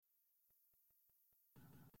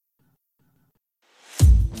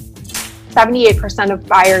78% of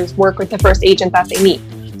buyers work with the first agent that they meet.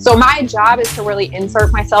 So my job is to really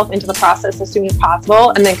insert myself into the process as soon as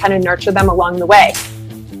possible and then kind of nurture them along the way.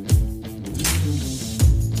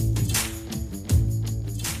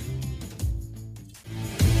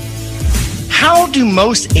 How do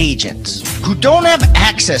most agents who don't have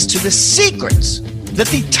access to the secrets that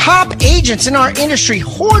the top agents in our industry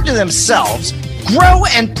hoard to themselves grow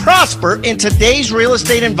and prosper in today's real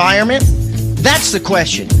estate environment? That's the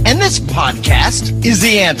question, and this podcast is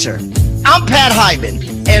the answer. I'm Pat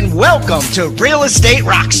Hiban, and welcome to Real Estate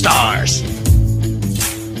Rockstars.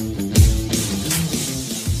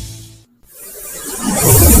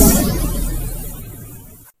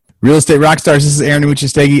 Real Estate Rockstars, this is Aaron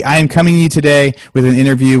Amuchastegui. I am coming to you today with an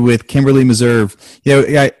interview with Kimberly Meserve.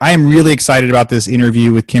 I am really excited about this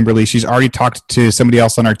interview with Kimberly. She's already talked to somebody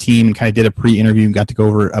else on our team and kind of did a pre-interview and got to go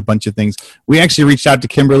over a bunch of things. We actually reached out to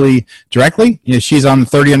Kimberly directly. She's on the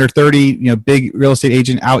 30 Under 30, big real estate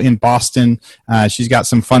agent out in Boston. She's got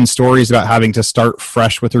some fun stories about having to start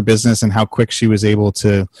fresh with her business and how quick she was able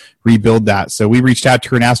to rebuild that. So we reached out to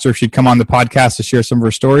her and asked her if she'd come on the podcast to share some of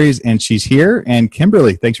her stories, and she's here. And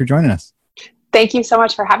Kimberly, thanks for joining us. Thank you so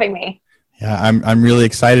much for having me. Yeah, I'm really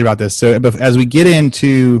excited about this. So as we get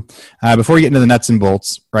into, before we get into the nuts and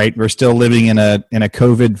bolts, right? We're still living in a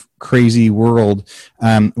COVID crazy world.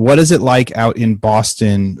 What is it like out in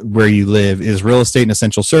Boston where you live? Is real estate an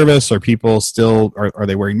essential service? Are people still, are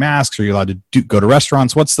they wearing masks? Are you allowed to go to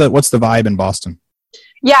restaurants? What's the vibe in Boston?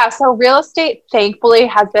 Yeah, so real estate, thankfully,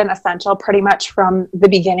 has been essential pretty much from the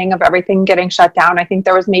beginning of everything getting shut down. I think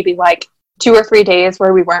there was maybe like 2 or 3 days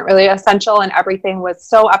where we weren't really essential and everything was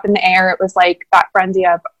so up in the air. It was like that frenzy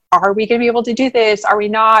of, are we going to be able to do this? Are we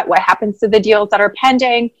not? What happens to the deals that are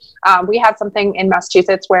pending? We had something in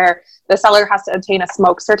Massachusetts where the seller has to obtain a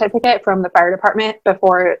smoke certificate from the fire department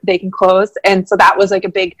before they can close. And so that was like a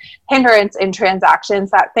big hindrance in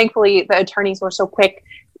transactions that thankfully the attorneys were so quick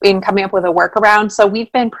in coming up with a workaround. So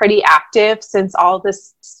we've been pretty active since all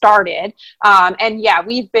this started. And yeah,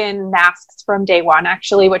 we've been masked from day one,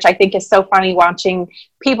 actually, which I think is so funny watching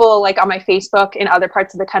people like on my Facebook in other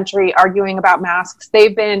parts of the country arguing about masks.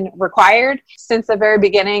 They've been required since the very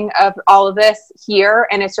beginning of all of this here.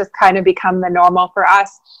 And it's just kind of become the normal for us.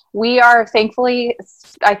 We are thankfully,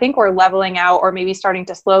 I think we're leveling out or maybe starting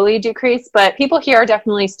to slowly decrease, but people here are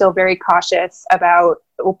definitely still very cautious about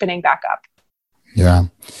opening back up. Yeah,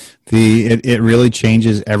 it really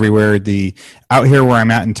changes everywhere. Out here where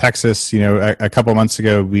I'm at in Texas, a couple of months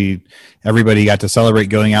ago, everybody got to celebrate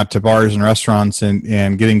going out to bars and restaurants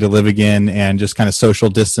and getting to live again and just kind of social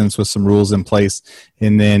distance with some rules in place.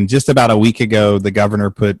 And then just about a week ago, the governor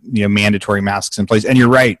put mandatory masks in place. And you're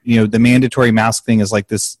right, the mandatory mask thing is like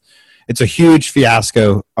this. It's a huge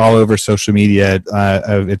fiasco all over social media.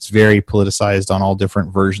 It's very politicized on all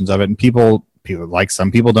different versions of it, and people like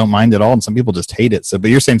some people don't mind at all and some people just hate it. So,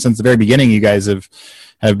 but you're saying since the very beginning, you guys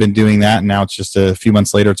have been doing that, and now it's just a few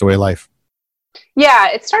months later, it's a way of life. Yeah,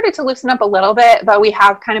 it started to loosen up a little bit, but we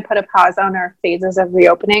have kind of put a pause on our phases of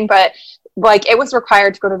reopening. But like it was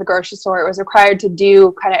required to go to the grocery store. It was required to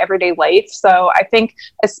do kind of everyday life. So I think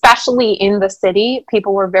especially in the city,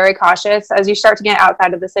 people were very cautious. As you start to get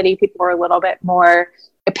outside of the city, people were a little bit more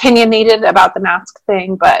opinionated about the mask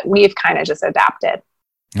thing, but we've kind of just adapted.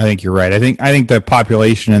 I think you're right. I think the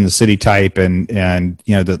population and the city type and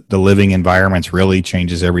the living environments really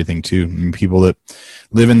changes everything too. I mean, people that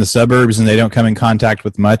live in the suburbs and they don't come in contact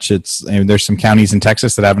with much. There's some counties in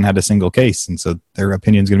Texas that haven't had a single case, and so their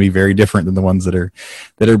opinion is going to be very different than the ones that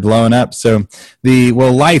are blowing up. So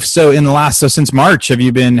life. So since March,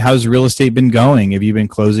 how's real estate been going? Have you been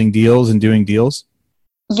closing deals and doing deals?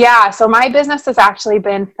 Yeah, so my business has actually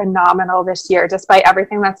been phenomenal this year, despite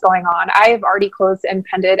everything that's going on. I have already closed and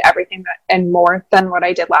pended everything and more than what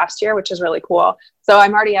I did last year, which is really cool. So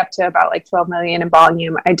I'm already up to about like 12 million in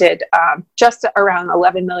volume. I did just around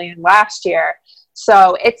 11 million last year.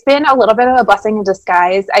 So it's been a little bit of a blessing in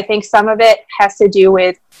disguise. I think some of it has to do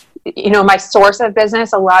with, my source of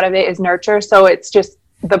business. A lot of it is nurture. So it's just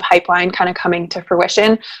the pipeline kind of coming to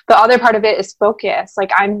fruition. The other part of it is focus.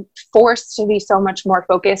 Like I'm forced to be so much more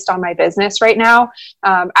focused on my business right now.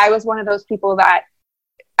 I was one of those people that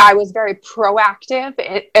I was very proactive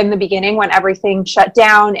in the beginning when everything shut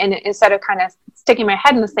down. And instead of kind of sticking my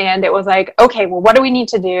head in the sand, it was like, okay, well, what do we need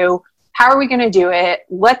to do? How are we going to do it?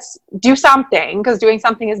 Let's do something, because doing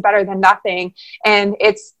something is better than nothing. And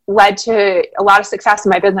it's led to a lot of success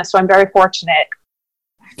in my business. So I'm very fortunate.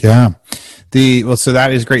 Yeah. So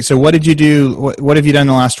that is great. So what did you do? What have you done in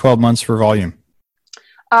the last 12 months for volume?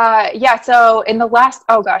 So in the last,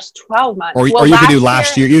 12 months. Or you could do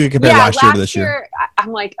last year. You could compare last year to this year.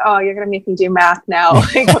 I'm like, oh, you're going to make me do math now.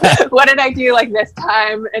 Like, what did I do like this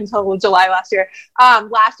time until July last year?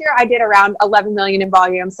 Last year I did around 11 million in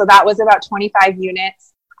volume. So that was about 25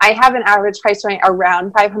 units. I have an average price point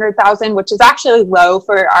around 500,000, which is actually low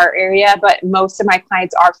for our area, but most of my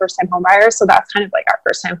clients are first-time home buyers. So that's kind of like our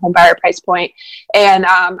first-time home buyer price point. And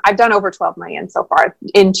I've done over 12 million so far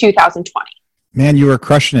in 2020. Man, you are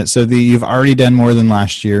crushing it. So you've already done more than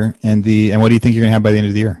last year. And what do you think you're going to have by the end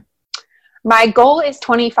of the year? My goal is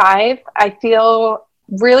 25. I feel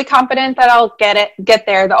really confident that I'll get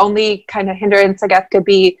there. The only kind of hindrance, I guess, could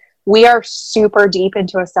be we are super deep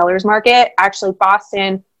into a seller's market. Actually,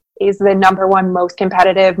 Boston is the number one most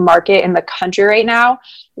competitive market in the country right now.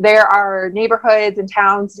 There are neighborhoods and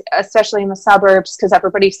towns, especially in the suburbs, because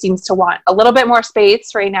everybody seems to want a little bit more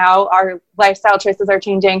space right now. Our lifestyle choices are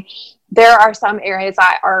changing. There are some areas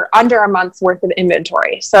that are under a month's worth of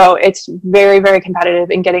inventory. So it's very, very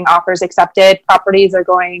competitive in getting offers accepted. Properties are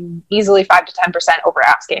going easily 5 to 10% over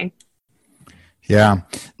asking. Yeah.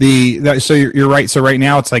 So you're right. So right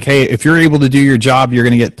now it's like, hey, if you're able to do your job, you're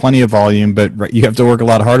going to get plenty of volume, but you have to work a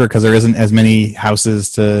lot harder because there isn't as many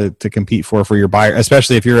houses to compete for your buyer,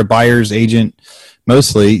 especially if you're a buyer's agent.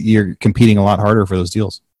 Mostly you're competing a lot harder for those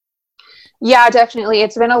deals. Yeah, definitely.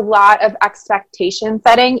 It's been a lot of expectation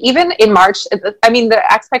setting. Even in March, I mean,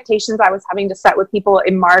 the expectations I was having to set with people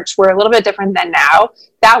in March were a little bit different than now.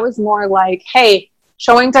 That was more like, hey,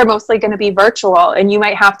 showings are mostly going to be virtual, and you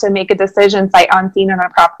might have to make a decision sight unseen on a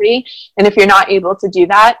property. And if you're not able to do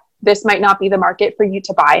that, this might not be the market for you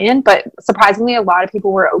to buy in. But surprisingly, a lot of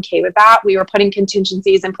people were okay with that. We were putting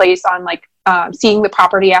contingencies in place on seeing the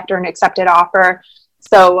property after an accepted offer.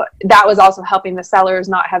 So that was also helping the sellers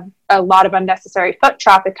not have a lot of unnecessary foot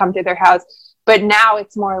traffic come through their house. But now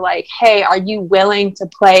it's more like, hey, are you willing to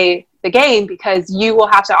play the game? Because you will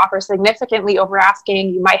have to offer significantly over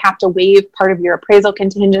asking. You might have to waive part of your appraisal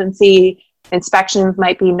contingency. Inspections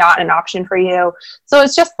might be not an option for you. So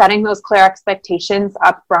it's just setting those clear expectations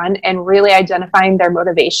up front and really identifying their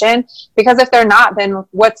motivation. Because if they're not, then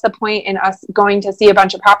what's the point in us going to see a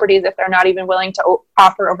bunch of properties if they're not even willing to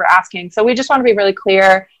offer over asking? So we just want to be really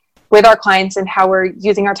clear with our clients and how we're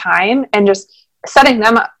using our time and just setting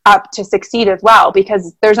them up to succeed as well,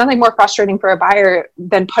 because there's nothing more frustrating for a buyer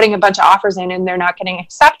than putting a bunch of offers in and they're not getting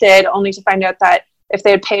accepted, only to find out that if they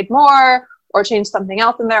had paid more or changed something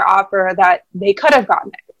else in their offer, that they could have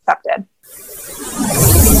gotten accepted.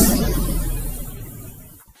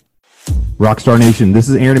 Rockstar Nation, this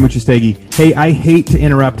is Aaron Amuchastegui. Hey, I hate to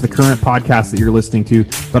interrupt the current podcast that you're listening to,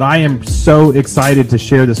 but I am so excited to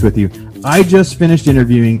share this with you. I just finished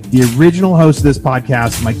interviewing the original host of this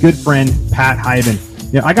podcast, my good friend, Pat Hyben.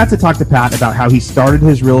 I got to talk to Pat about how he started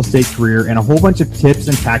his real estate career and a whole bunch of tips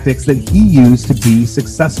and tactics that he used to be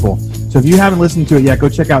successful. So if you haven't listened to it yet, go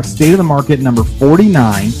check out State of the Market number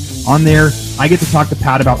 49. On there, I get to talk to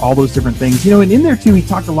Pat about all those different things. And in there too, he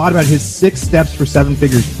talked a lot about his 6 Steps for 7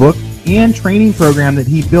 Figures book and training program that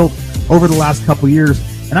he built over the last couple years.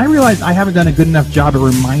 And I realized I haven't done a good enough job of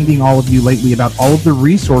reminding all of you lately about all of the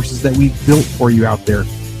resources that we've built for you out there.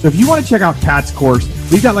 So if you want to check out Pat's course,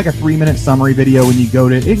 we've got like a 3-minute summary video when you go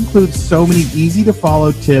to it. It includes so many easy to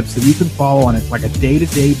follow tips that you can follow on it like a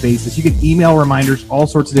day-to-day basis. You can email reminders, all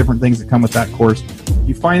sorts of different things that come with that course.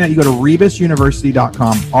 You find that, you go to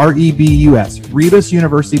rebusuniversity.com, R-E-B-U-S,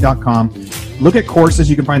 rebusuniversity.com. Look at courses.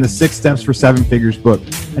 You can find the 6 Steps for 7 Figures book.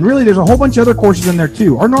 And really, there's a whole bunch of other courses in there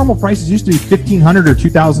too. Our normal prices used to be $1,500 or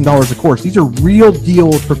 $2,000 a course. These are real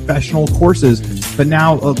deal professional courses. But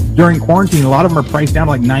now during quarantine, a lot of them are priced down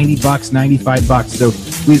to like $90, $95. So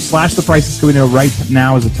we've slashed the prices because we know right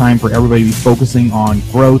now is a time for everybody to be focusing on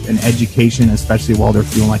growth and education, especially while they're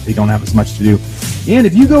feeling like they don't have as much to do. And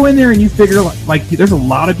if you go in there and you figure like there's a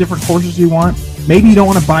lot of different courses you want, maybe you don't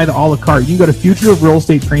want to buy the a la carte. You can go to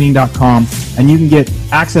futureofrealestatetraining.com and you can get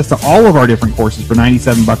access to all of our different courses for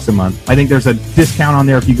 $97 a month. I think there's a discount on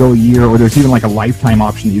there if you go a year, or there's even like a lifetime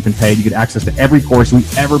option that you can pay. You get access to every course we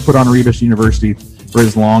ever put on Rebus University for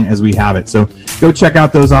as long as we have it. So go check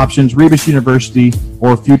out those options, Rebus University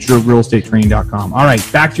or futureofrealestatetraining.com. All right,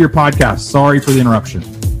 back to your podcast. Sorry for the interruption.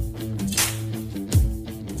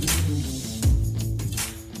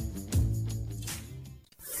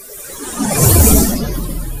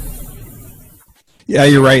 Yeah,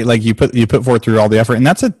 you're right. Like you put forth through all the effort, and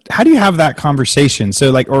how do you have that conversation? So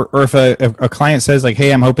like, or if a client says like,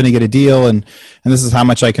 hey, I'm hoping to get a deal and this is how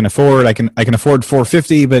much I can afford. I can afford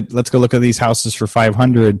 $450, but let's go look at these houses for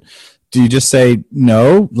 $500. Do you just say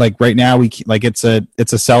no? Like right now it's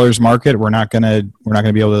a seller's market. We're not gonna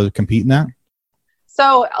be able to compete in that.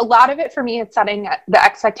 So a lot of it for me is setting the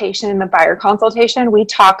expectation in the buyer consultation. We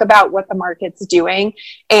talk about what the market's doing,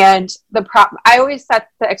 and I always set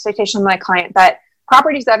the expectation of my client that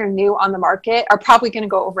properties that are new on the market are probably going to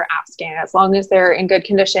go over asking as long as they're in good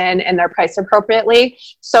condition and they're priced appropriately.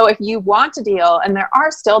 So if you want a deal, and there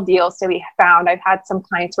are still deals to be found, I've had some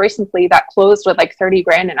clients recently that closed with like 30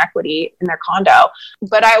 grand in equity in their condo.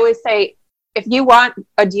 But I always say, if you want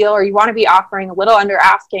a deal or you want to be offering a little under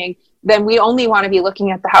asking, then we only want to be looking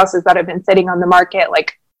at the houses that have been sitting on the market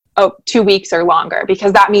like 2 weeks or longer,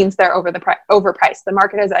 because that means they're overpriced. The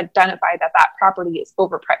market has identified that property is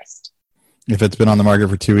overpriced. If it's been on the market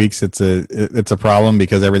for 2 weeks, it's a problem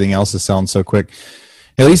because everything else is selling so quick.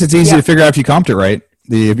 At least it's easy to figure out if you comped it right.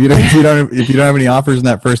 If you don't have any offers in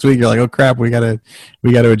that first week, you're like, oh crap, we gotta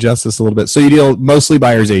adjust this a little bit. So you deal mostly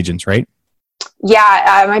buyers agents, right?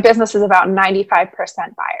 Yeah, my business is about 95%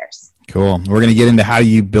 buyers. Cool. We're going to get into how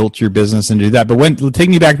you built your business and do that. But take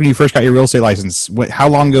me back when you first got your real estate license. How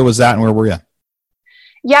long ago was that, and where were you?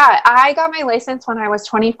 Yeah, I got my license when I was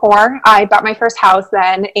 24. I bought my first house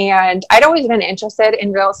then, and I'd always been interested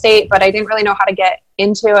in real estate, but I didn't really know how to get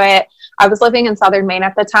into it. I was living in Southern Maine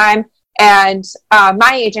at the time, and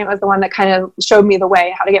my agent was the one that kind of showed me the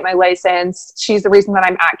way, how to get my license. She's the reason that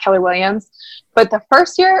I'm at Keller Williams. But the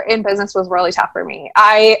first year in business was really tough for me.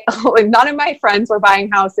 None of my friends were buying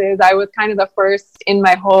houses. I was kind of the first in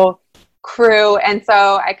my whole crew. And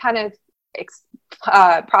so I kind of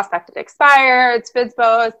prospected expireds,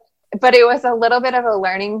 FSBOs, but it was a little bit of a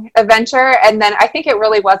learning adventure. And then I think it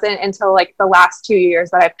really wasn't until like the last 2 years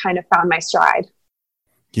that I've kind of found my stride.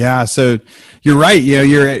 Yeah, so you're right. You know,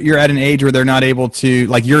 you're at an age where they're not able to,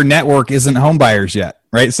 like, your network isn't home buyers yet,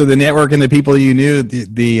 right? So the network and the people you knew,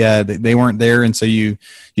 they weren't there, and so you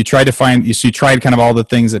tried to find, you tried kind of all the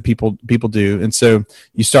things that people do, and so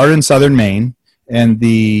you started in Southern Maine, and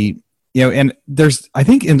and there's, I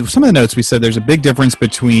think in some of the notes we said there's a big difference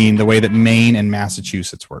between the way that Maine and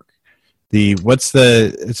Massachusetts work.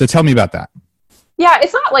 So tell me about that. Yeah,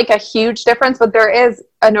 it's not like a huge difference, but there is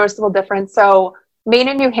a noticeable difference. So Maine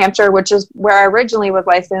and New Hampshire, which is where I originally was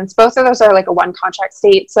licensed, both of those are like a one contract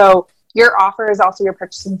state. So your offer is also your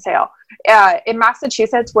purchase and sale. In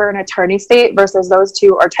Massachusetts, we're an attorney state versus those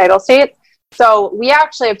two are title states. So we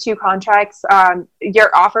actually have two contracts.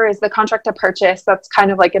 Your offer is the contract to purchase. That's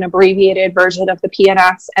kind of like an abbreviated version of the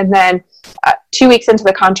PNS. And then 2 weeks into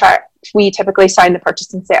the contract, we typically sign the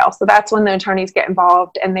purchase and sale. So that's when the attorneys get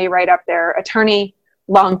involved and they write up their attorney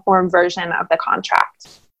long form version of the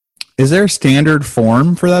contract. Is there a standard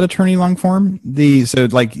form for that attorney long form? The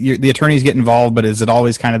attorneys get involved, but is it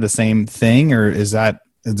always kind of the same thing, or does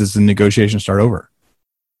the negotiation start over?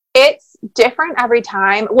 It's different every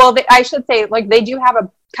time. Well, I should say, like, they do have a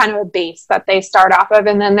kind of a base that they start off of,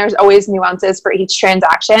 and then there's always nuances for each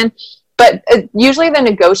transaction. But usually the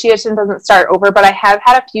negotiation doesn't start over, but I have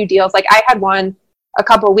had a few deals. Like I had one a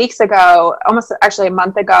couple of weeks ago, almost actually a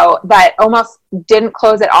month ago, that almost didn't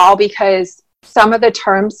close at all because some of the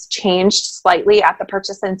terms changed slightly at the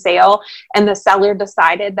purchase and sale, and the seller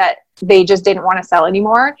decided that they just didn't want to sell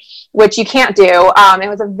anymore, which you can't do. It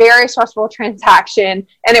was a very stressful transaction,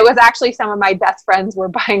 and it was actually some of my best friends were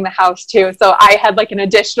buying the house too. So I had like an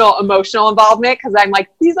additional emotional involvement because I'm like,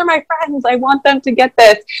 these are my friends. I want them to get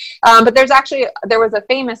this. But there was a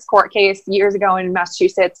famous court case years ago in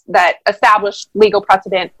Massachusetts that established legal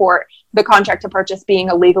precedent for the contract to purchase being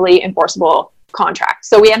a legally enforceable contract.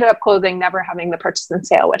 So we ended up closing, never having the purchase and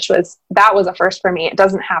sale, that was a first for me. It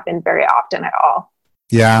doesn't happen very often at all.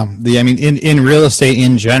 Yeah. In real estate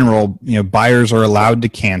in general, buyers are allowed to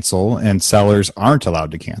cancel and sellers aren't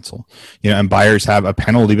allowed to cancel, and buyers have a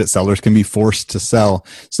penalty, but sellers can be forced to sell.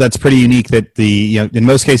 So that's pretty unique that in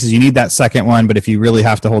most cases you need that second one, but if you really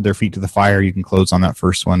have to hold their feet to the fire, you can close on that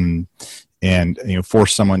first one and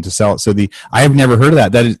force someone to sell it. So I have never heard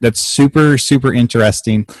of that. That's super, super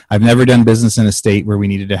interesting. I've never done business in a state where we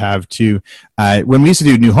needed to have when we used to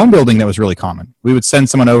do new home building, that was really common. We would send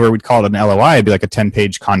someone over, we'd call it an LOI, it'd be like a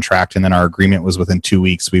 10-page contract, and then our agreement was within 2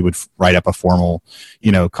 weeks, we would write up a formal,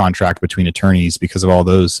 contract between attorneys because of all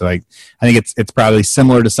those. So I think it's probably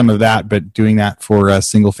similar to some of that, but doing that for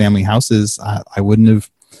single family houses, I wouldn't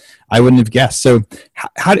have guessed. So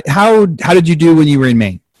how did you do when you were in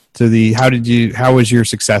Maine? How was your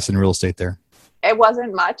success in real estate there? It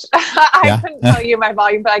wasn't much. I couldn't tell you my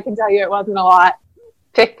volume, but I can tell you it wasn't a lot.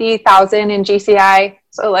 50,000 in GCI.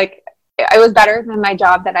 So like it was better than my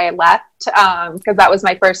job that I left because that was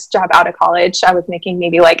my first job out of college. I was making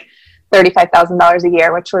maybe like $35,000 a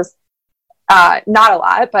year, which was not a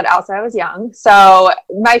lot, but also I was young. So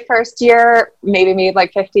my first year maybe made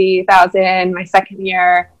like 50,000. My second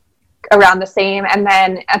year around the same. And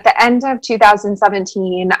then at the end of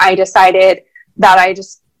 2017, I decided that I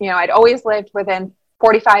just, I'd always lived within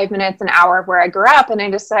 45 minutes, an hour of where I grew up. And I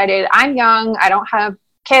decided I'm young. I don't have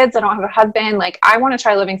kids. I don't have a husband. Like, I want to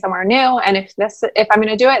try living somewhere new. And if I'm going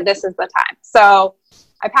to do it, this is the time. So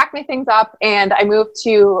I packed my things up and I moved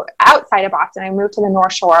to outside of Boston. I moved to the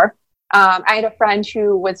North Shore. I had a friend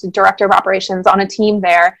who was director of operations on a team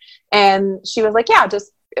there. And she was like, yeah,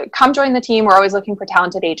 just come join the team. We're always looking for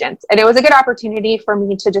talented agents. And it was a good opportunity for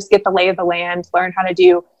me to just get the lay of the land, learn how to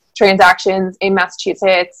do transactions in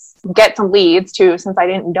Massachusetts, get some leads too, since I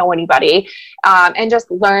didn't know anybody, and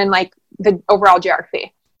just learn like the overall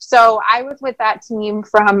geography. So I was with that team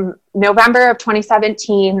from November of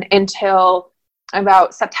 2017 until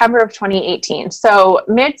about September of 2018. So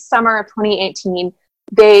mid-summer of 2018,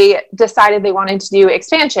 they decided they wanted to do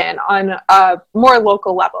expansion on a more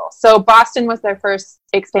local level. So Boston was their first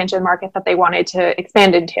expansion market that they wanted to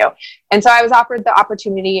expand into. And so I was offered the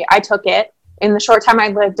opportunity. I took it. In the short time I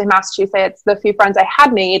lived in Massachusetts, the few friends I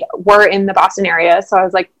had made were in the Boston area. So I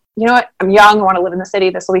was like, you know what? I'm young. I want to live in the city.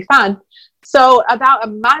 This will be fun. So about a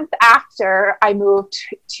month after I moved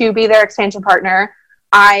to be their expansion partner,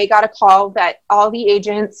 I got a call that all the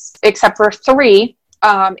agents, except for 3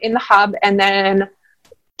 in the hub, and then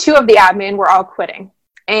 2 of the admin were all quitting.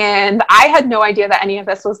 And I had no idea that any of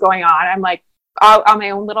this was going on. I'm like, on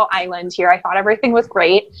my own little island here. I thought everything was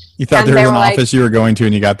great. You thought there was an office you were going to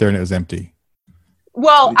and you got there and it was empty.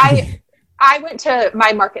 Well, I went to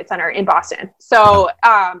my market center in Boston. So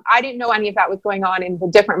I didn't know any of that was going on in the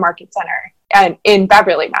different market center and in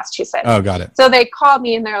Beverly, Massachusetts. Oh, got it. So they called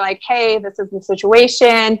me and they're like, hey, this is the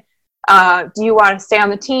situation. Do you want to stay on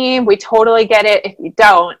the team? We totally get it if you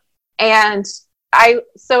don't. And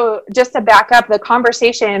so just to back up the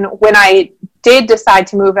conversation, when I did decide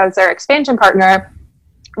to move as their expansion partner,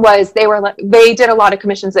 was they did a lot of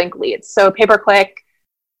commissions link leads. So pay-per-click,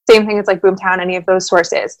 same thing as like Boomtown, any of those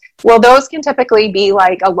sources. Well, those can typically be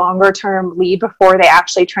like a longer term lead before they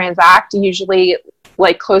actually transact, usually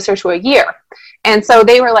like closer to a year. And so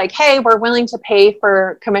they were like, hey, we're willing to pay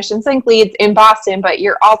for commission sync leads in Boston, but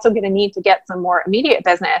you're also going to need to get some more immediate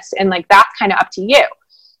business. And like, that's kind of up to you.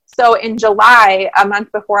 So in July, a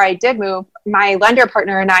month before I did move, my lender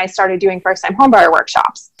partner and I started doing first-time homebuyer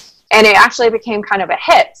workshops. And it actually became kind of a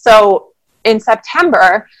hit. So in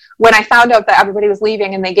September, when I found out that everybody was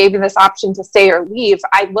leaving and they gave me this option to stay or leave,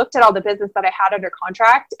 I looked at all the business that I had under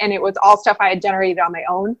contract and it was all stuff I had generated on my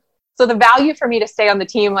own. So the value for me to stay on the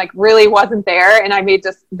team like really wasn't there. And I made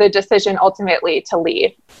the decision ultimately to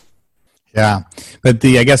leave. Yeah. But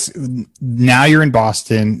I guess now you're in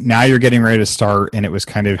Boston, now you're getting ready to start, and it was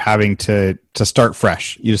kind of having to start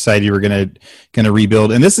fresh. You decided you were going to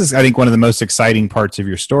rebuild. And this is, I think, one of the most exciting parts of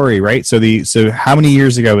your story, right? So how many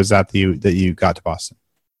years ago was that you got to Boston?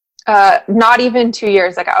 Not even 2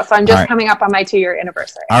 years ago. So I'm just coming up on my 2-year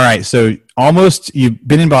anniversary. All right. So you've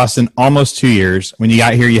been in Boston almost 2 years. When you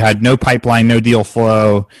got here, you had no pipeline, no deal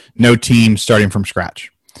flow, no team, starting from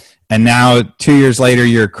scratch. And now 2 years later,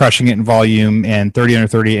 you're crushing it in volume and 30 under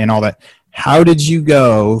 30 and all that. How did you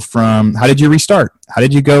restart? How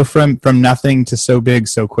did you go from nothing to so big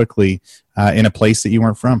so quickly in a place that you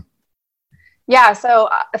weren't from? Yeah. So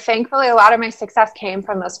thankfully, a lot of my success came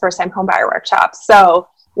from those first-time homebuyer workshops. So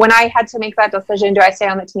when I had to make that decision, do I stay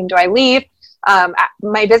on the team? Do I leave?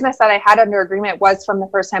 My business that I had under agreement was from the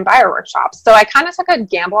first-time buyer workshops. So I kind of took a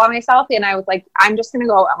gamble on myself and I was like, I'm just going to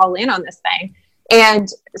go all in on this thing. And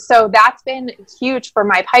so that's been huge for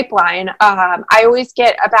my pipeline. I always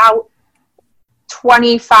get about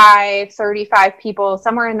 25, 35 people,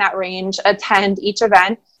 somewhere in that range, attend each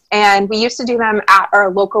event. And we used to do them at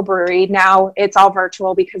our local brewery. Now it's all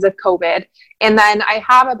virtual because of COVID. And then I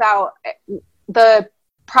have about the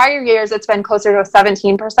prior years, it's been closer to a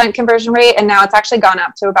 17% conversion rate. And now it's actually gone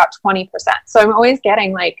up to about 20%. So I'm always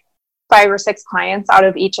getting like 5 or 6 clients out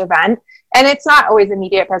of each event. And it's not always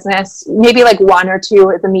immediate business. Maybe like 1 or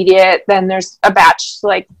 2 is immediate. Then there's a batch,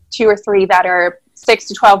 like 2 or 3 that are 6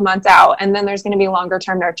 to 12 months out. And then there's going to be longer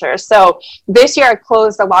term nurture. So this year I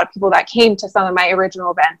closed a lot of people that came to some of my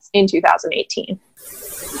original events in 2018.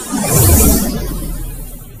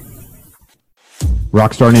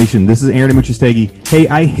 Rockstar Nation, this is Aaron Amuchastegui. Hey,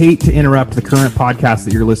 I hate to interrupt the current podcast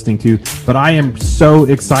that you're listening to, but I am so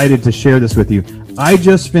excited to share this with you. I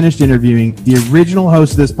just finished interviewing the original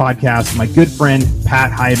host of this podcast, my good friend, Pat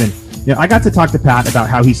Hyben. I got to talk to Pat about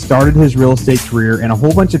how he started his real estate career and a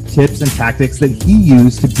whole bunch of tips and tactics that he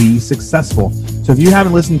used to be successful. So if you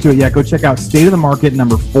haven't listened to it yet, go check out State of the Market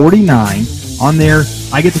number 49. On there,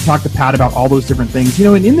 I get to talk to Pat about all those different things.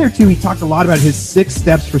 And in there too, he talked a lot about his 6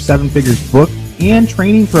 Steps for 7 Figures book and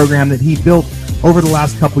training program that he built over the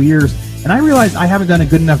last couple years. And I realized I haven't done a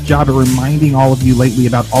good enough job of reminding all of you lately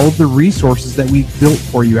about all of the resources that we've built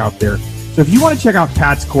for you out there. So if you want to check out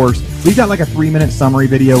Pat's course, we've got like a 3-minute summary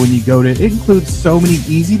video when you go to it. It includes so many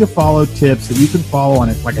easy to follow tips that you can follow on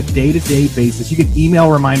it like a day-to-day basis. You get email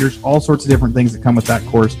reminders, all sorts of different things that come with that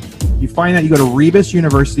course. You find that, you go to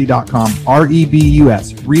rebusuniversity.com,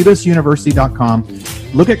 R-E-B-U-S, rebusuniversity.com.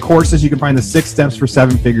 Look at courses. You can find the 6 Steps for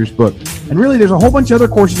 7 Figures book. And really, there's a whole bunch of other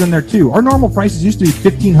courses in there too. Our normal prices used to be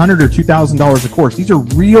 $1,500 or $2,000 a course. These are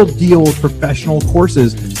real deal professional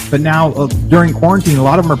courses. But now during quarantine, a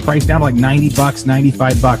lot of them are priced down to like $90,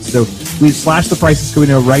 $95. So we've slashed the prices because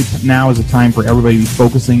we know right now is a time for everybody to be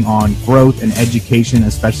focusing on growth and education,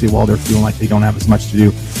 especially while they're feeling like they don't have as much to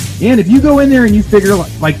do. And if you go in there and you figure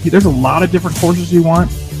like there's a lot of different courses you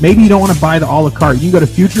want, maybe you don't want to buy the a la carte. You can go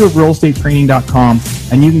to futureofrealestatetraining.com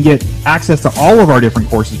and you can get access to all of our different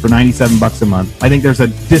courses for $97 a month. I think there's a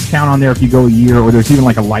discount on there if you go a year, or there's even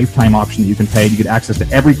like a lifetime option that you can pay. You get access to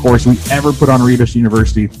every course we ever put on Rebus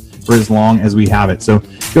University for as long as we have it. So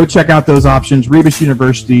go check out those options, Rebus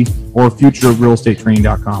University or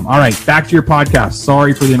futureofrealestatetraining.com. All right, back to your podcast.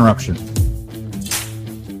 Sorry for the interruption.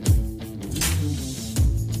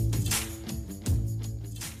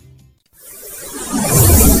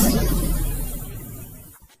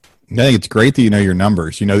 I think it's great that you know your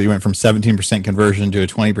numbers. You know that you went from 17% conversion to a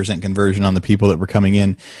 20% conversion on the people that were coming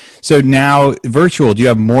in. So now virtual, do you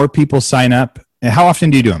have more people sign up? And how often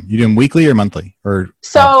do you do them? You do them weekly or monthly?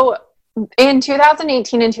 So in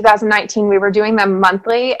 2018 and 2019, we were doing them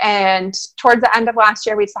monthly. And towards the end of last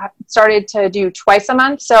year, we started to do twice a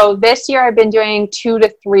month. So this year I've been doing 2 to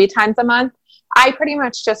 3 times a month. I pretty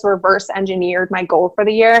much just reverse engineered my goal for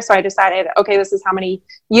the year. So I decided, okay, this is how many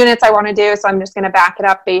units I want to do. So I'm just going to back it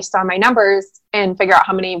up based on my numbers and figure out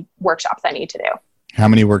how many workshops I need to do. How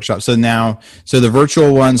many workshops? So the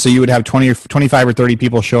virtual one, so you would have 20 or 25 or 30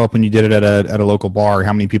 people show up when you did it at a local bar.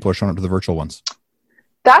 How many people are showing up to the virtual ones?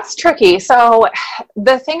 That's tricky. So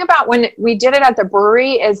the thing about when we did it at the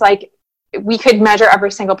brewery is like, we could measure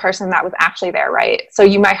every single person that was actually there, right? So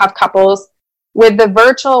you might have couples. With the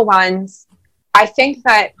virtual ones, I think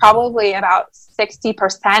that probably about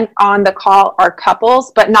 60% on the call are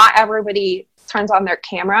couples, but not everybody turns on their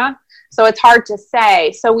camera. So it's hard to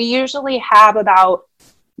say. So we usually have about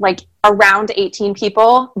like around 18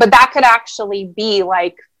 people, but that could actually be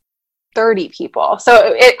like 30 people.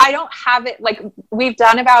 So I don't have it, like we've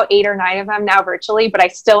done about 8 or 9 of them now virtually, but I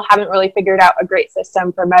still haven't really figured out a great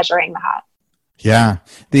system for measuring that. Yeah.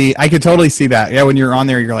 I could totally see that. Yeah. When you're on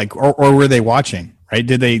there, you're like, or were they watching? Right?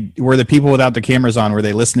 Were the people without the cameras on, were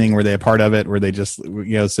they listening? Were they a part of it? Were they just,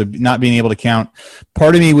 so not being able to count?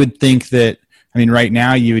 Part of me would think that, right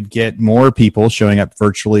now you would get more people showing up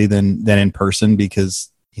virtually than in person because,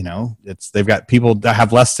 they've got people that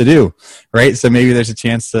have less to do, right? So maybe there's a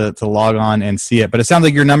chance to log on and see it. But it sounds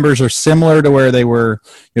like your numbers are similar to where they were,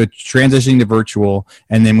 transitioning to virtual.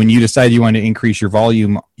 And then when you decided you wanted to increase your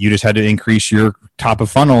volume, you just had to increase your top of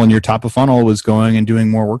funnel, and your top of funnel was going and doing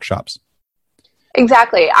more workshops.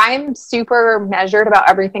 Exactly. I'm super measured about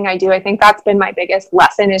everything I do. I think that's been my biggest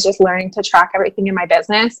lesson, is just learning to track everything in my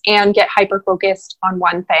business and get hyper focused on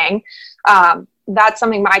one thing. That's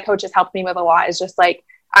something my coach has helped me with a lot, is just like,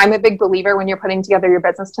 I'm a big believer when you're putting together your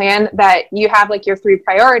business plan that you have like your 3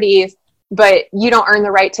 priorities, but you don't earn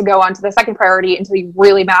the right to go on to the second priority until you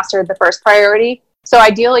really mastered the first priority. So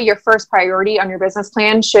ideally, your first priority on your business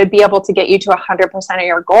plan should be able to get you to 100% of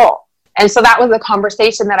your goal. And so that was a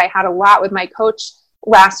conversation that I had a lot with my coach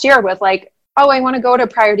last year, was like, oh, I want to go to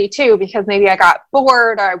priority 2 because maybe I got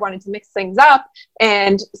bored or I wanted to mix things up.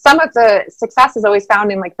 And some of the success is always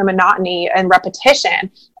found in like the monotony and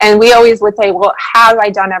repetition. And we always would say, well, have I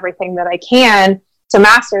done everything that I can to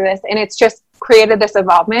master this? And it's just created this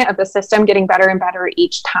evolvement of the system getting better and better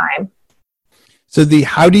each time. So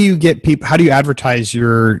how do you advertise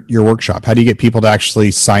your workshop? How do you get people to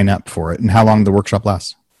actually sign up for it, and how long the workshop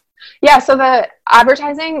lasts? Yeah, so the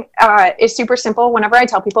advertising is super simple. Whenever I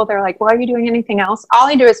tell people, they're like, well, are you doing anything else? All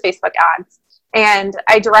I do is Facebook ads. And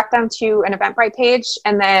I direct them to an Eventbrite page.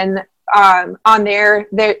 And then on there,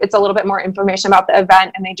 it's a little bit more information about the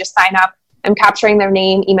event, and they just sign up. I'm capturing their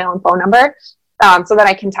name, email, and phone number so that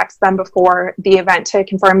I can text them before the event to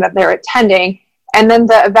confirm that they're attending. And then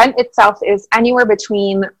the event itself is anywhere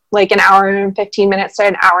between like an hour and 15 minutes to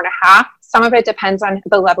an hour and a half. Some of it depends on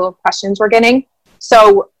the level of questions we're getting.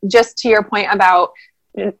 So just to your point about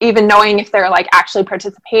even knowing if they're like actually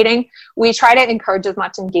participating, we try to encourage as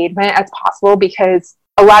much engagement as possible, because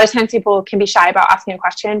a lot of times people can be shy about asking a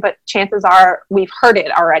question, but chances are we've heard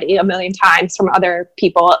it already a million times from other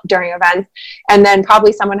people during events. And then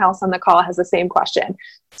probably someone else on the call has the same question.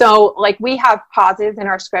 So like we have pauses in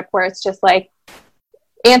our script where it's just like,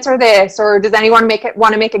 answer this, or does anyone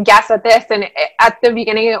want to make a guess at this? And at the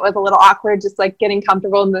beginning, it was a little awkward, just like getting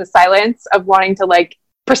comfortable in the silence of wanting to like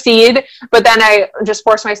proceed. But then I just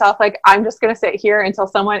forced myself, like, I'm just going to sit here until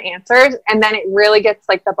someone answers. And then it really gets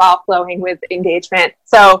like the ball flowing with engagement.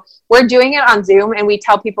 So we're doing it on Zoom, and we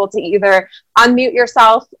tell people to either unmute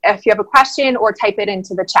yourself if you have a question or type it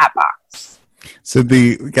into the chat box. So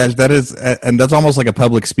that's almost like a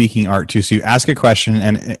public speaking art too. So you ask a question,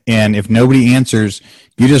 and if nobody answers,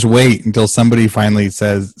 you just wait until somebody finally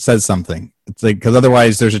says something. It's like, because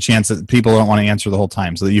otherwise there's a chance that people don't want to answer the whole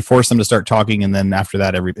time. So you force them to start talking, and then after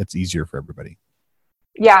that, it's easier for everybody.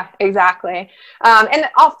 Yeah, exactly. And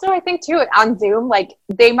also I think too, on Zoom, like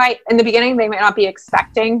in the beginning, they might not be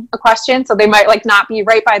expecting a question. So they might like not be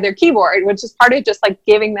right by their keyboard, which is part of just like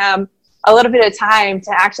giving them a little bit of time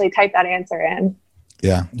to actually type that answer in.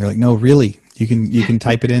 Yeah. You're like, no, really, you can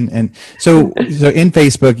type it in. And so in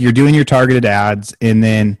Facebook, you're doing your targeted ads, and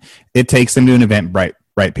then it takes them to an Eventbrite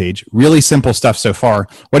page. Really simple stuff so far.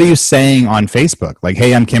 What are you saying on Facebook? Like,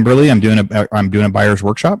 hey, I'm Kimberly. I'm doing a buyer's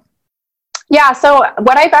workshop. Yeah. So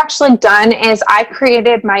what I've actually done is I've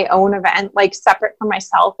created my own event, like separate from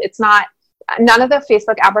myself. None of the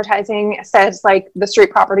Facebook advertising says like the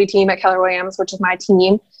Street Property team at Keller Williams, which is my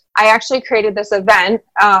team. I actually created this event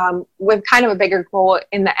with kind of a bigger goal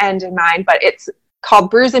in the end in mind, but it's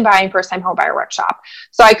called Bruise and Buying First Time Home Buyer Workshop.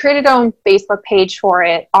 So I created my own Facebook page for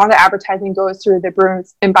it. All the advertising goes through the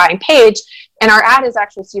Bruise and Buying page. And our ad is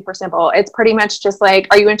actually super simple. It's pretty much just like,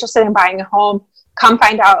 are you interested in buying a home? Come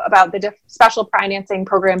find out about the special financing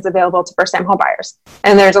programs available to first-time home buyers.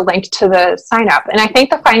 And there's a link to the sign up. And I think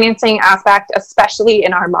the financing aspect, especially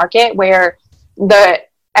in our market where the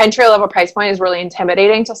entry-level price point is really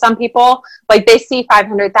intimidating to some people, like they see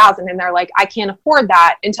 $500,000 and they're like, I can't afford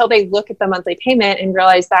that, until they look at the monthly payment and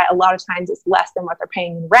realize that a lot of times it's less than what they're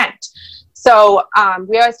paying in rent. So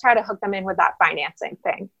we always try to hook them in with that financing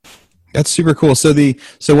thing. That's super cool. So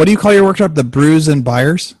what do you call your workshop? The Bruise and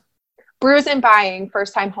Buyers? Bruise and Buying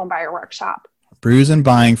First-Time Home Buyer Workshop. Bruise and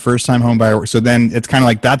Buying First-Time Home Buyer. So then it's kind of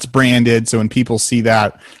like that's branded. So when people see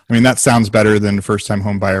that, I mean, that sounds better than First-Time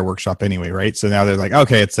Home Buyer Workshop anyway, right? So now they're like,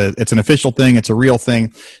 okay, it's an official thing. It's a real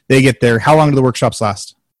thing. They get there. How long do the workshops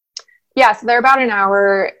last? Yeah, so they're about an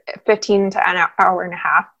hour, 15 to an hour and a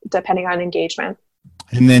half, depending on engagement.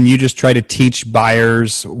 And then you just try to teach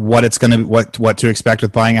buyers what it's going to, what to expect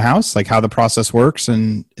with buying a house, like how the process works.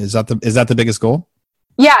 And is that the biggest goal?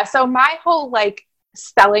 Yeah. So my whole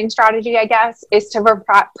selling strategy, I guess, is to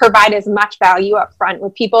provide as much value up front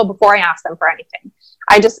with people before I ask them for anything.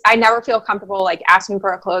 I never feel comfortable asking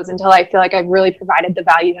for a close until I feel like I've really provided the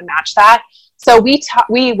value to match that. So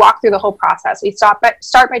we walk through the whole process. We start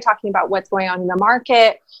by talking about what's going on in the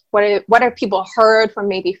market. What have people heard from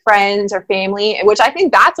maybe friends or family, which I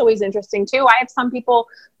think that's always interesting too. I have some people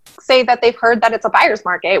say that they've heard that it's a buyer's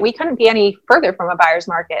market. We couldn't be any further from a buyer's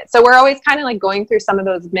market. So we're always kind of going through some of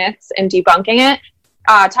those myths and debunking it,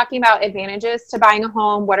 talking about advantages to buying a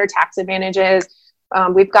home. What are tax advantages?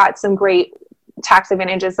 We've got some great tax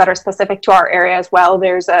advantages that are specific to our area as well.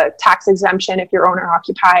 There's a tax exemption if you're owner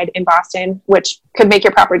occupied in Boston, which could make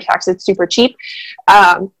your property taxes super cheap.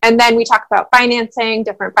 And then we talk about financing,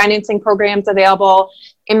 different financing programs available.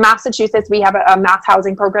 In Massachusetts, we have a mass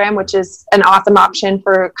housing program, which is an awesome option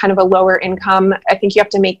for kind of a lower income. I think you have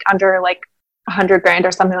to make under $100,000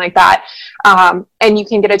 or something like that. And you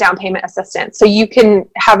can get a down payment assistance. So you can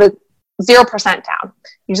have a 0% down.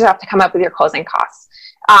 You just have to come up with your closing costs.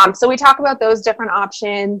 So we talk about those different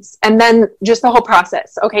options, and then just the whole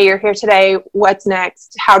process. Okay, you're here today. What's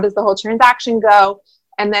next? How does the whole transaction go?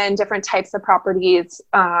 And then different types of properties.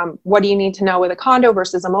 What do you need to know with a condo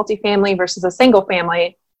versus a multifamily versus a single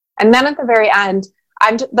family? And then at the very end,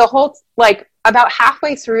 about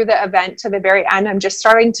halfway through the event to the very end, I'm just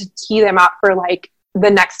starting to tee them up for the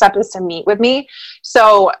next step is to meet with me.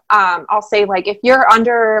 So I'll say if you're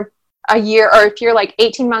under a year, or if you're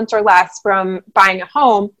 18 months or less from buying a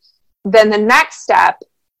home, then the next step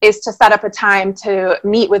is to set up a time to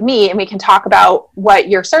meet with me, and we can talk about what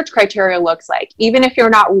your search criteria looks like. Even if you're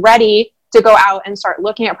not ready to go out and start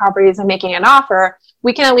looking at properties and making an offer,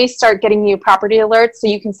 we can at least start getting you property alerts so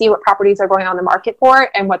you can see what properties are going on the market for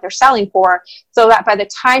and what they're selling for, so that by the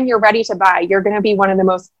time you're ready to buy, you're going to be one of the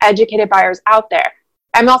most educated buyers out there.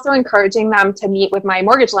 I'm also encouraging them to meet with my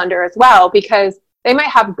mortgage lender as well, because they might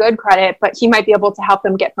have good credit, but he might be able to help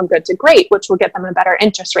them get from good to great, which will get them a better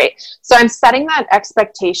interest rate. So I'm setting that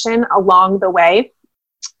expectation along the way.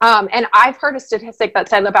 And I've heard a statistic that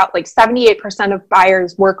said about like 78% of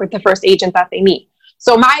buyers work with the first agent that they meet.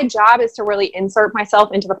 So my job is to really insert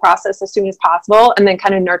myself into the process as soon as possible and then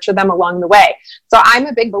kind of nurture them along the way. So I'm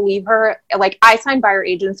a big believer, like I sign buyer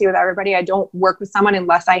agency with everybody. I don't work with someone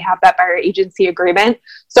unless I have that buyer agency agreement.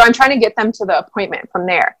 So I'm trying to get them to the appointment from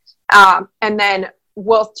there. And then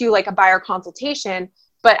we'll do like a buyer consultation,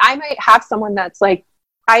 but I might have someone that's like,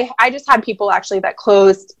 I just had people actually that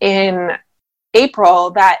closed in April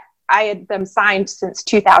that I had them signed since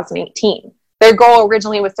 2018. Their goal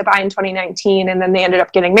originally was to buy in 2019, and then they ended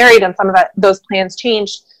up getting married, and some of those plans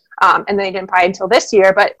changed, and they didn't buy until this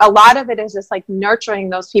year. But a lot of it is just like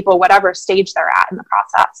nurturing those people, whatever stage they're at in the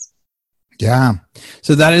process. Yeah.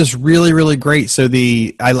 So that is really, really great. So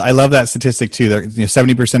I love that statistic too. That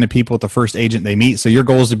 70% of people at the first agent they meet. So your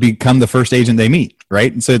goal is to become the first agent they meet,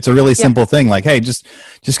 right? And so it's a really simple thing. Like, hey, just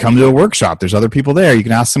come to a workshop. There's other people there. You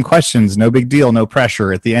can ask some questions. No big deal. No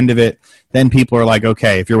pressure. At the end of it, then people are like,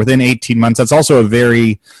 okay, if you're within 18 months, that's also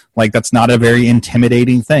that's not a very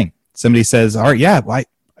intimidating thing. Somebody says, all right, yeah, why?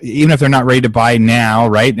 Even if they're not ready to buy now,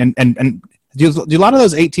 right? And do a lot of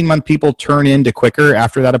those 18-month people turn into quicker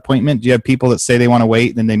after that appointment? Do you have people that say they want to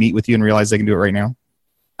wait, then they meet with you and realize they can do it right now?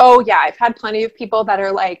 Oh, yeah. I've had plenty of people that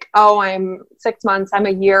are like, oh, I'm 6 months, I'm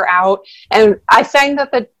a year out. And I find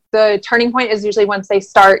that the turning point is usually once they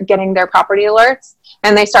start getting their property alerts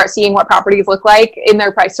and they start seeing what properties look like in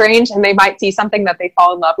their price range, and they might see something that they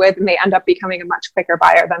fall in love with, and they end up becoming a much quicker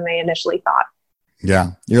buyer than they initially thought.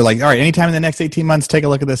 Yeah. You're like, all right, anytime in the next 18 months, take a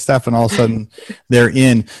look at this stuff, and all of a sudden they're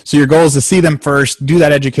in. So your goal is to see them first, do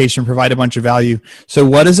that education, provide a bunch of value. So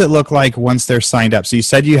what does it look like once they're signed up? So you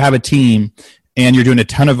said you have a team and you're doing a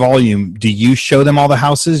ton of volume. Do you show them all the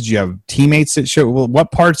houses? Do you have teammates that show? Well,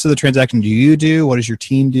 what parts of the transaction do you do? What does your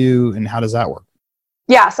team do? And how does that work?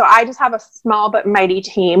 Yeah, so I just have a small but mighty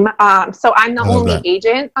team. So I'm the only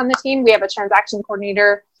agent on the team. We have a transaction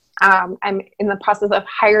coordinator. I'm in the process of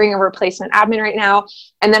hiring a replacement admin right now.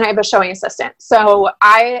 And then I have a showing assistant. So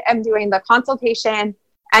I am doing the consultation,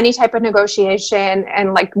 any type of negotiation,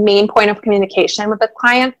 and like main point of communication with the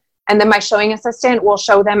client. And then my showing assistant will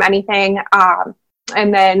show them anything,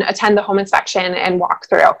 and then attend the home inspection and walk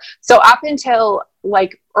through. So up until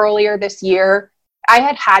like earlier this year,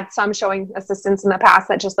 I had some showing assistants in the past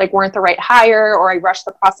that just like weren't the right hire, or I rushed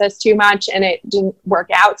the process too much and it didn't work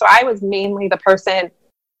out. So I was mainly the person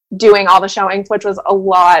doing all the showings, which was a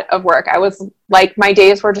lot of work. I was like, my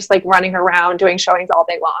days were just like running around doing showings all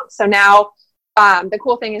day long. So now the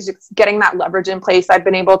cool thing is just getting that leverage in place. I've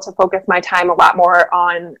been able to focus my time a lot more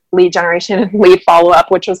on lead generation and lead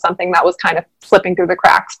follow-up, which was something that was kind of slipping through the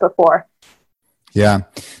cracks before. Yeah.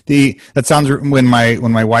 That sounds, when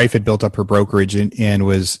my wife had built up her brokerage and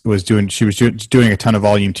was doing a ton of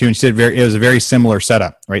volume too. And she said it was a very similar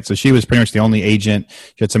setup, right? So she was pretty much the only agent.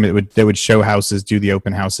 She had somebody that would show houses, do the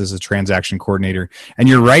open houses, a transaction coordinator. And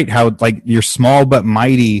you're right, how like you're small but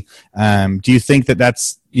mighty. Do you think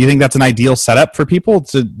that's an ideal setup for people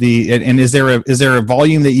and is there a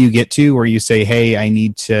volume that you get to where you say, hey, I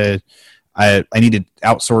need to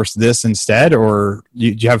outsource this instead, or do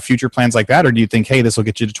you have future plans like that, or do you think, hey, this will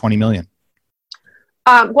get you to 20 million?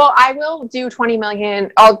 Well, I will do 20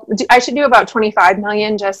 million. I should do about 25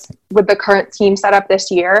 million just with the current team setup this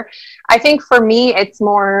year. I think for me, it's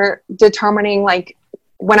more determining, like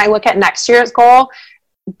when I look at next year's goal,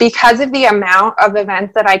 because of the amount of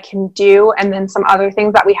events that I can do, and then some other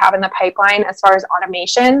things that we have in the pipeline as far as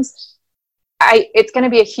automations, it's going to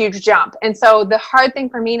be a huge jump. And so the hard thing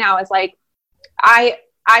for me now is like,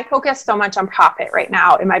 I focus so much on profit right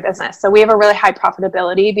now in my business. So we have a really high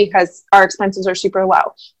profitability because our expenses are super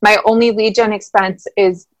low. My only lead gen expense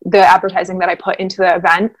is the advertising that I put into the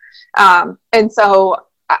event. And so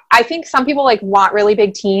I think some people like want really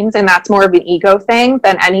big teams, and that's more of an ego thing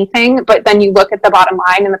than anything. But then you look at the bottom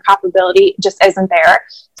line and the profitability just isn't there.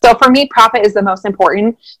 So for me, profit is the most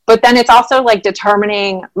important, but then it's also like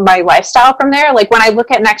determining my lifestyle from there. Like when I look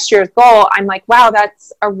at next year's goal, I'm like, wow,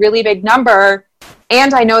 that's a really big number.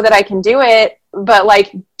 And I know that I can do it, but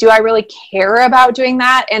like, do I really care about doing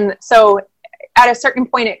that? And so at a certain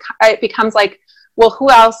point, it becomes like, well, who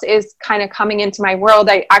else is kind of coming into my world?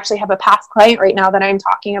 I actually have a past client right now that I'm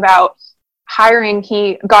talking about hiring.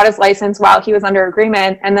 He got his license while he was under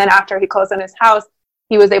agreement. And then after he closed on his house,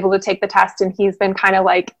 he was able to take the test, and he's been kind of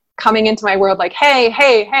like coming into my world like, hey,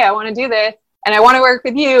 I want to do this and I want to work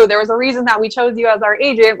with you. There was a reason that we chose you as our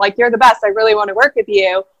agent. Like, you're the best. I really want to work with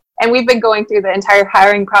you. And we've been going through the entire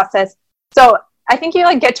hiring process. So I think you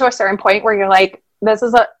like get to a certain point where you're like, this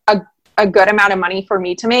is a good amount of money for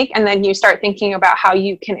me to make. And then you start thinking about how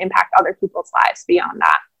you can impact other people's lives beyond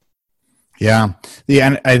that. Yeah. Yeah.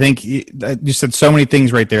 And I think you said so many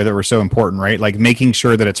things right there that were so important, right? Like making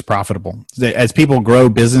sure that it's profitable. As people grow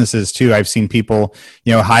businesses too, I've seen people,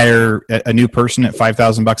 hire a new person at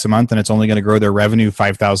 $5,000 a month and it's only going to grow their revenue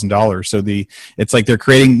 $5,000. So it's like they're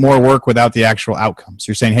creating more work without the actual outcomes.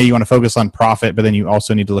 You're saying, hey, you want to focus on profit, but then you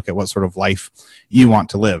also need to look at what sort of life you want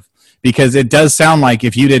to live. Because it does sound like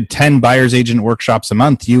if you did 10 buyer's agent workshops a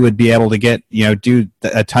month, you would be able to get, do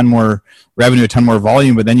a ton more revenue, a ton more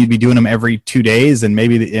volume, but then you'd be doing them every 2 days and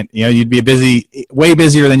maybe, you'd be way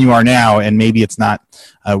busier than you are now. And maybe it's not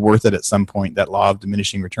worth it at some point, that law of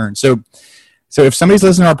diminishing returns. So if somebody's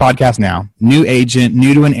listening to our podcast now, new agent,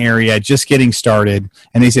 new to an area, just getting started,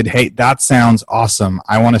 and they said, hey, that sounds awesome.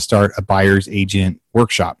 I want to start a buyer's agent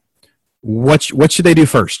workshop. What should they do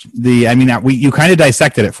first? You kind of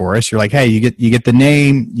dissected it for us. You're like, hey, you get the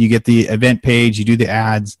name, you get the event page, you do the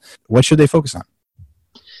ads. What should they focus on?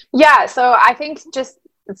 Yeah, so I think just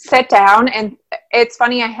sit down, and it's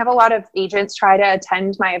funny. I have a lot of agents try to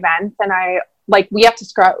attend my events, and we have to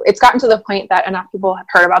scrub. It's gotten to the point that enough people have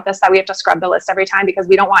heard about this that we have to scrub the list every time because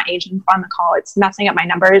we don't want agents on the call. It's messing up my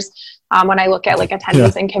numbers when I look at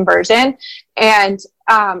attendees and conversion. And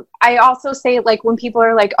I also say when people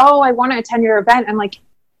are like, oh, I want to attend your event. I'm like,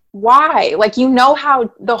 why?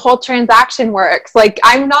 How the whole transaction works.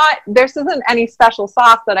 This isn't any special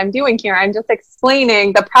sauce that I'm doing here. I'm just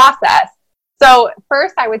explaining the process. So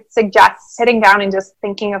first I would suggest sitting down and just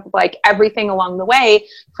thinking of everything along the way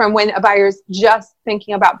from when a buyer's just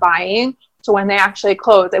thinking about buying to when they actually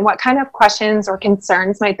close, and what kind of questions or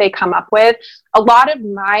concerns might they come up with. A lot of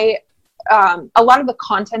the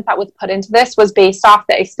content that was put into this was based off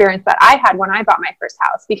the experience that I had when I bought my first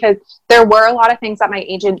house, because there were a lot of things that my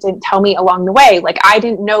agent didn't tell me along the way. I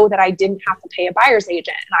didn't know that I didn't have to pay a buyer's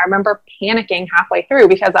agent. And I remember panicking halfway through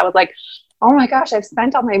because I was like, oh my gosh, I've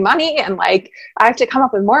spent all my money and I have to come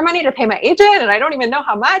up with more money to pay my agent and I don't even know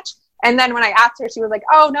how much. And then when I asked her, she was like,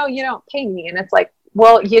 oh no, you don't pay me. And it's like,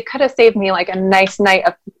 well, you could have saved me a nice night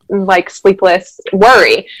of sleepless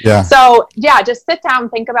worry. Yeah. So yeah, just sit down,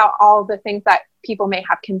 think about all the things that people may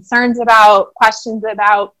have concerns about, questions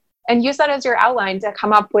about, and use that as your outline to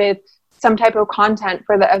come up with some type of content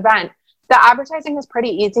for the event. The advertising is pretty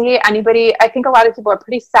easy. I think a lot of people are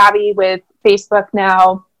pretty savvy with Facebook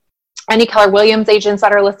now. Any Keller Williams agents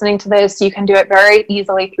that are listening to this, you can do it very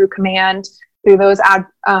easily through command, through those ad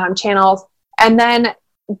channels. And then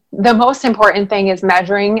the most important thing is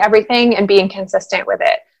measuring everything and being consistent with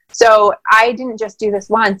it. So I didn't just do this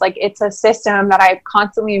once. It's a system that I've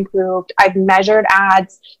constantly improved. I've measured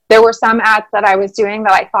ads. There were some ads that I was doing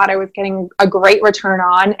that I thought I was getting a great return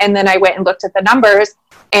on. And then I went and looked at the numbers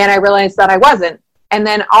and I realized that I wasn't. And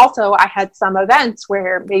then also I had some events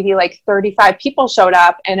where maybe 35 people showed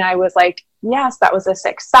up and I was like, yes, that was a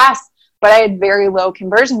success, but I had very low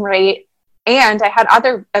conversion rate. And I had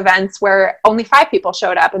other events where only 5 people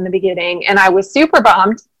showed up in the beginning and I was super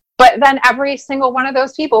bummed, but then every single one of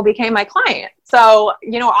those people became my client. So,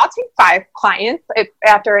 I'll take 5 clients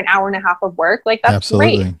after an hour and a half of work. That's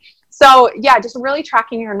Absolutely. Great. So yeah, just really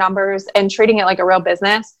tracking your numbers and treating it like a real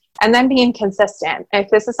business. And then being consistent. If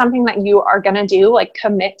this is something that you are going to do,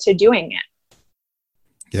 commit to doing it.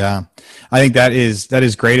 Yeah. I think that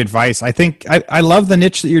is great advice. I think I love the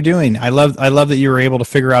niche that you're doing. I love that you were able to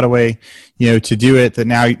figure out a way, to do it, that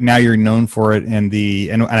now you're known for it. And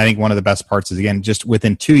I think one of the best parts is, again, just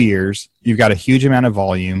within 2 years, you've got a huge amount of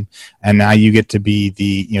volume and now you get to be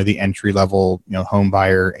the entry level, home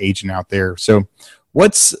buyer agent out there. So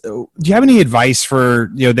do you have any advice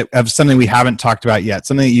for, of something we haven't talked about yet,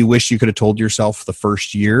 something that you wish you could have told yourself the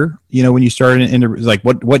first year, when you started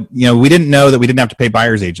what, we didn't know that we didn't have to pay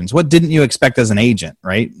buyer's agents. What didn't you expect as an agent,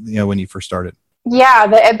 right? When you first started? Yeah.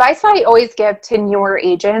 The advice I always give to newer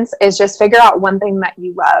agents is just figure out one thing that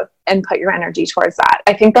you love and put your energy towards that.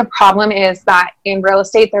 I think the problem is that in real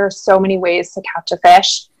estate, there are so many ways to catch a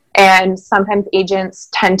fish. And sometimes agents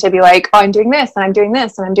tend to be like, oh, I'm doing this and I'm doing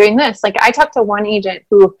this and I'm doing this. I talked to one agent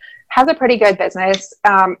who has a pretty good business,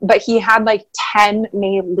 but he had 10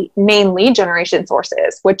 main lead generation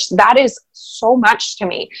sources, which that is so much to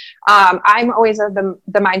me. I'm always of the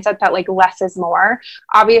mindset that less is more.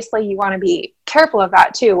 Obviously, you want to be careful of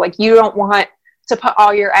that too. You don't want to put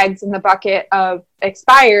all your eggs in the bucket of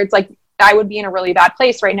expireds. I would be in a really bad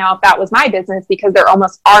place right now if that was my business, because there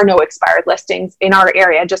almost are no expired listings in our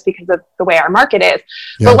area just because of the way our market is.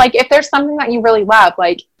 Yeah. But if there's something that you really love,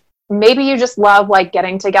 maybe you just love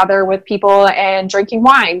getting together with people and drinking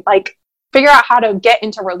wine, figure out how to get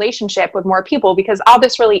into relationship with more people, because all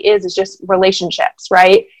this really is just relationships,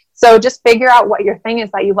 right? So just figure out what your thing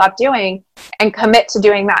is that you love doing and commit to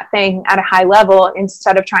doing that thing at a high level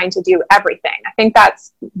instead of trying to do everything. I think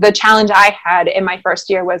that's the challenge I had in my first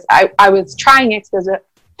year. Was I was trying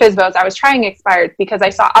FSBOs, I was trying Expired because I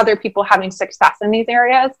saw other people having success in these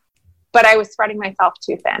areas, but I was spreading myself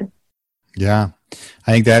too thin. Yeah,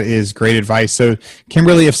 I think that is great advice. So,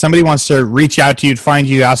 Kimberly, if somebody wants to reach out to you, find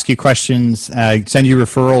you, ask you questions, send you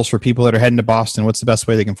referrals for people that are heading to Boston, what's the best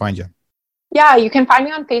way they can find you? Yeah, you can find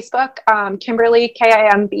me on Facebook, Kimberly,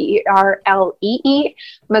 Kimberlee,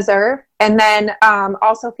 Meserve. And then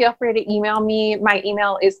also feel free to email me. My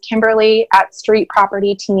email is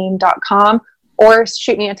kimberly@streetpropertyteam.com, or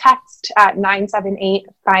shoot me a text at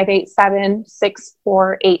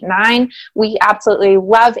 978-587-6489. We absolutely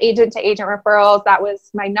love agent-to-agent referrals. That was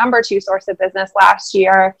my number 2 source of business last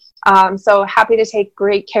year. So happy to take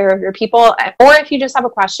great care of your people. Or if you just have a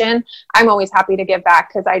question, I'm always happy to give back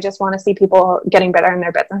because I just want to see people getting better in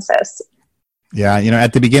their businesses. Yeah,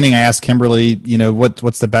 at the beginning, I asked Kimberly,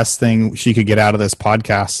 what's the best thing she could get out of this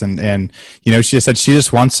podcast, and she just said she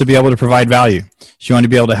just wants to be able to provide value. She wanted to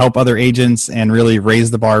be able to help other agents and really raise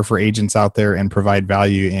the bar for agents out there and provide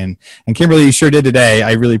value. And Kimberly, you sure did today.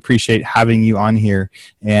 I really appreciate having you on here,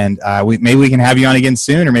 and maybe we can have you on again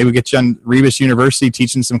soon, or maybe we'll get you on Rebus University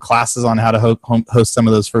teaching some classes on how to host some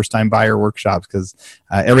of those first-time buyer workshops. Because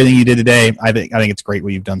everything you did today, I think it's great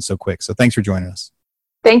what you've done so quick. So thanks for joining us.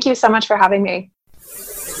 Thank you so much for having me.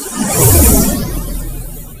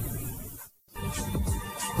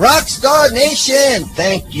 Rockstar Nation,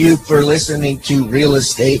 thank you for listening to Real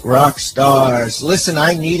Estate Rockstars. Listen,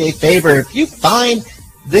 I need a favor. If you find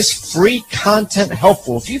this free content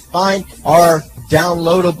helpful, if you find our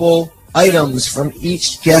downloadable items from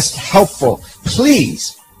each guest helpful,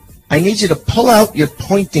 please, I need you to pull out your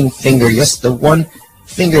pointing finger, yes, the one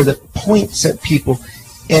finger that points at people,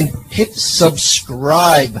 and hit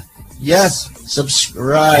subscribe. Yes,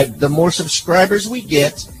 subscribe. The more subscribers we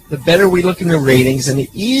get, the better we look in the ratings, and the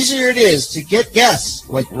easier it is to get guests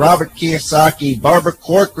like Robert Kiyosaki, Barbara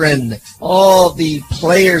Corcoran, all the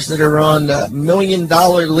players that are on the $1 million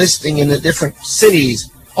listing in the different cities.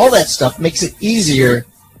 All that stuff makes it easier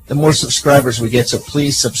the more subscribers we get, so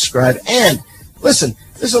please subscribe. And listen,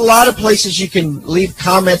 there's a lot of places you can leave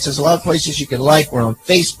comments. There's a lot of places you can like. We're on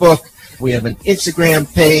Facebook. We have an Instagram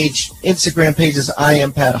page. Instagram page is I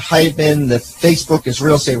am Pat Hiban. The Facebook is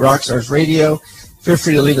Real Estate Rockstars Radio. Feel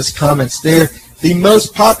free to leave us comments there. The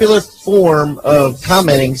most popular form of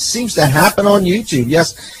commenting seems to happen on YouTube.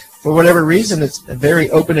 Yes, for whatever reason, it's a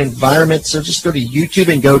very open environment. So just go to YouTube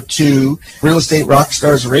and go to Real Estate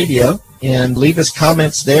Rockstars Radio and leave us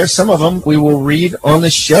comments there. Some of them we will read on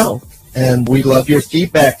the show. And we love your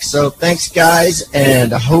feedback. So thanks, guys,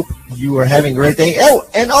 and I hope you are having a great day. Oh,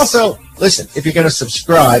 and also, listen, if you're going to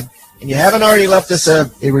subscribe and you haven't already left us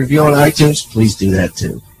a review on iTunes, please do that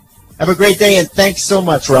too. Have a great day, and thanks so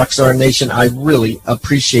much, Rockstar Nation. I really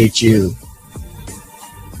appreciate you.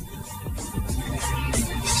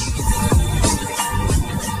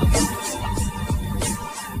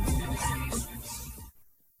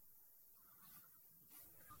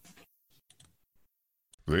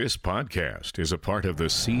 This podcast is a part of the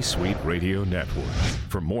C-Suite Radio Network.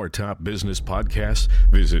 For more top business podcasts,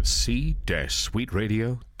 visit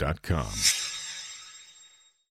c-suiteradio.com.